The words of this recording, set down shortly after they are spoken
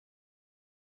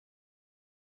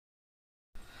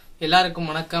எல்லாருக்கும்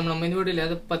வணக்கம். நம்ம இந்த வீடியோல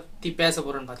எதை பத்தி பேச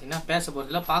போறோம்னு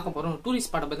பாத்தீங்கன்னா, பார்க்க போறோம் டூரிஸ்ட்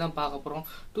ஸ்பாட்டை பத்தி தான் பார்க்க போறோம்.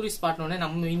 டூரிஸ்ட் ஸ்பாட்னோடனே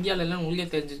நம்ம இந்தியாவில எல்லாம் உள்ளே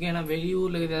தெரிஞ்சிருக்கு. ஏன்னா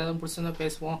வெளியூர்ல ஏதாவது பிடிச்சிருந்தா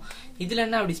பேசுவோம். இதுல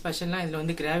என்ன அப்படி ஸ்பெஷல்னா, இதுல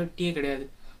வந்து கிராவிட்டியே கிடையாது.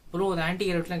 ஒரு ஆன்டி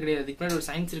கிராவிட்டிலாம் கிடையாது. இதுக்கு முன்னாடி ஒரு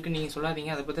சயின்ஸ் இருக்கு நீங்க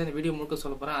சொல்லாதீங்க. அதை பத்தி அந்த வீடியோ முழுக்க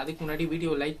சொல்ல போறேன். அதுக்கு முன்னாடி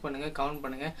வீடியோ லைக் பண்ணுங்க, கமெண்ட்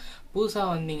பண்ணுங்க. புதுசா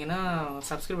வந்தீங்கன்னா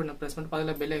சப்ஸ்கிரைப் பண்ண பிரஸ் பண்ணிட்டு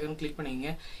பக்கத்துல பெல் ஐக்கான் கிளிக்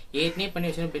பண்ணிக்கங்க. ஏற்கனவே பண்ணி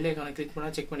வச்சுன்னா பெல் ஐக்கானை கிளிக்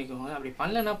பண்ணா செக் பண்ணிக்கோங்க. அப்படி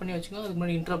பண்ணல என்ன பண்ணி வச்சுக்கோங்க. அதுக்கு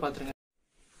முன்னாடி இன்ட்ரோ பாத்துருங்க.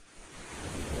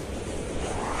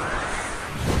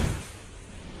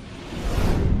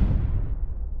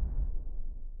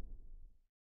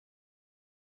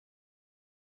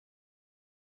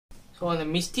 ஸோ அந்த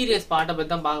மிஸ்டீரியஸ் ஸ்பாட்டை பற்றி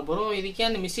தான் பார்க்க போகிறோம். இதுக்கே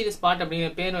அந்த மிஸ்டீரியஸ் ஸ்பாட்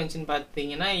அப்படிங்கிற பேர் வந்துச்சுன்னு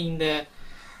பார்த்தீங்கன்னா, இந்த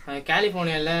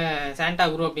கலிஃபோர்னியாவில் சாண்டா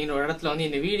குரூ அப்படிங்கிற ஒரு இடத்துல வந்து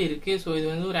இந்த வீடு இருக்குது. ஸோ இது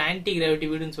வந்து ஒரு ஆன்டி கிராவிட்டி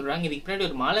வீடுன்னு சொல்கிறாங்க. இதுக்கு பின்னாடி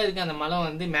ஒரு மலை இருக்குது. அந்த மலை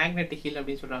வந்து மேக்னெட்டிக் ஹில்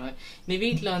அப்படின்னு சொல்கிறாங்க. இந்த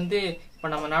வீட்டில் வந்து இப்போ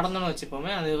நம்ம நடந்தோம்னு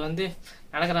வச்சுப்போமே, அது வந்து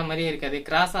நடக்கிற மாதிரியே இருக்காது.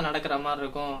 கிராஸாக நடக்கிற மாதிரி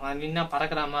இருக்கும், அது நின்னா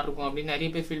பறக்கிற மாதிரி இருக்கும் அப்படின்னு நிறைய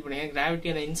பேர் ஃபீல் பண்ணுங்க.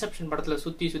 கிராவிட்டி அந்த இன்செப்ஷன் படத்தில்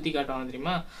சுற்றி காட்டுவாங்க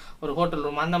தெரியுமா, ஒரு ஹோட்டல்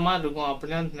ரூம் அந்த மாதிரி இருக்கும்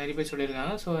அப்படிலாம் நிறைய பேர்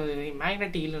சொல்லியிருக்காங்க. ஸோ அது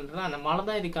மேக்னெட்டிக் ஹில்ன்றது அந்த மலை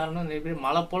தான் இது காரணம். நிறைய பேர்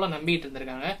மலை போல் நம்பிக்கிட்டு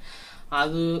இருந்திருக்காங்க.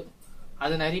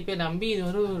 அது நிறைய பேர் நம்பி இது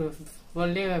ஒரு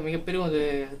வேர்ல்டே மிகப்பெரிய ஒரு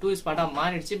டூரிஸ்ட் ஸ்பாட்டாக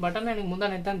மாறிடுச்சு. பட் ஆனால் எனக்கு முந்தா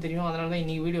நேரம் தான் தெரியும். அதனால தான்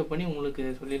இன்னைக்கு வீடியோ பண்ணி உங்களுக்கு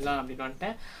சொல்லிடலாம் அப்படின்னு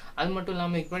வந்துட்டேன். அது மட்டும்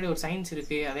இல்லாமல் இதுக்கு முன்னாடி ஒரு சயின்ஸ்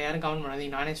இருக்குது, அதை யாரும் கமெண்ட்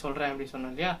பண்ணாதீங்க, நானே சொல்கிறேன் அப்படின்னு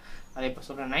சொன்னேன் இல்லையா, அதை இப்போ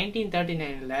சொல்கிறேன்.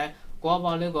 1939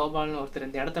 கோபால்னு ஒருத்தர்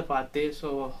இந்த இடத்த பார்த்து, ஸோ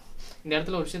இந்த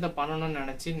இடத்துல ஒரு விஷயத்த பண்ணணும்னு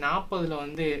நினச்சி 40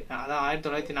 வந்து, அதான்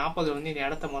 1940 வந்து இந்த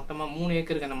இடத்த மொத்தமாக 3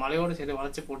 ஏக்கருக்கு அந்த மலையோடு சேர்த்து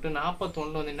வளைச்சி போட்டு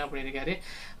 41 வந்து என்ன பண்ணியிருக்காரு,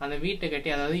 அந்த வீட்டை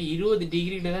கட்டி, அதாவது 20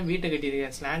 டிகிரியில தான் வீட்டை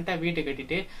கட்டியிருக்காரு, ஸ்லாண்டாக வீட்டை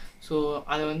கட்டிட்டு. ஸோ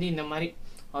அதை வந்து இந்த மாதிரி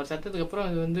அவர் சத்தத்துக்கு அப்புறம்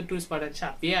அது வந்து டூரிஸ்ட் ஸ்பாட் ஆச்சு,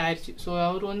 அப்பயே ஆயிடுச்சு. ஸோ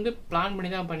அவர் வந்து பிளான்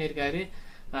பண்ணி தான் பண்ணியிருக்காரு.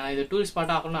 இது டூரிஸ்ட்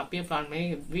ஸ்பாட்டாக ஆகணும்னு அப்பயே பிளான் பண்ணி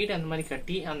வீடு அந்த மாதிரி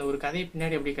கட்டி, அந்த ஒரு கதையை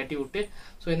பின்னாடி அப்படி கட்டி விட்டு,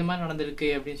 ஸோ இந்த மாதிரி நடந்திருக்கு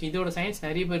அப்படின்னு. இதோட சயின்ஸ்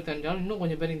நிறைய பேர் தெரிஞ்சாலும் இன்னும்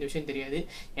கொஞ்சம் பேர் இந்த விஷயம் தெரியாது.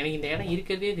 எனக்கு இந்த இடம்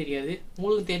இருக்கிறதே தெரியாது.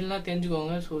 உங்களுக்கு தெரியலாம்,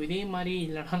 தெரிஞ்சுக்கோங்க. ஸோ இதே மாதிரி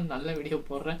இல்லைனா நல்ல வீடியோ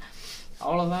போடுறேன்,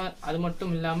 அவ்வளோதான். அது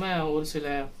மட்டும் இல்லாமல் ஒரு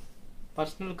சில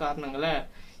பர்சனல் காரணங்களை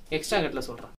எக்ஸ்ட்ரா கட்டில்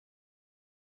சொல்கிறேன்.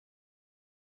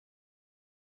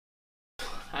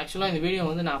 ஆக்சுவலாக இந்த வீடியோ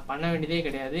வந்து நான் பண்ண வேண்டியதே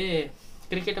கிடையாது.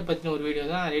 கிரிக்கெட்டை பற்றின ஒரு வீடியோ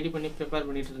தான் ரெடி பண்ணி ப்ரிப்பேர்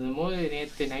பண்ணிட்டு இருந்தபோது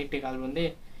நேற்று நைட்டு கால் வந்து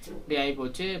இப்படி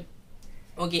ஆகிப்போச்சு.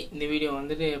 ஓகே, இந்த வீடியோ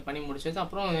வந்துட்டு பண்ணி முடிச்சது.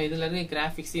 அப்புறம் இதில் இருந்து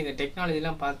கிராஃபிக்ஸ் இந்த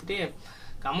டெக்னாலஜிலாம் பார்த்துட்டு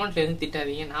கமெண்ட்ல எதுவும்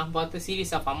திட்டாதீங்க. நான் பார்த்த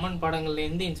சீரீஸ் ஆஃப் அம்மன்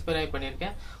படங்கள்லேருந்து இன்ஸ்பயர் ஆகி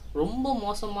பண்ணியிருக்கேன். ரொம்ப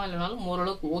மோசமாக இல்லைனாலும்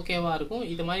ஓரளவுக்கு ஓகேவாக இருக்கும்.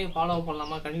 இது மாதிரி ஃபாலோ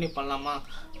பண்ணலாமா, கண்டினியூ பண்ணலாமா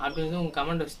அப்படின்றது உங்கள்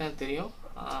கமெண்ட் வச்சு தான் தெரியும்.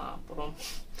 அப்புறம்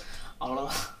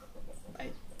அவ்வளோதான்.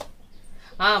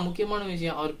 முக்கியமான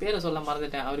விஷயம், அவர் பேரை சொல்ல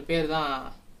மறந்துட்டேன். அவர் பேர் தான்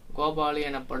கோபாலு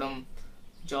எனப்படும்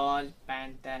ஜார்ஜ்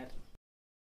பேண்டர்.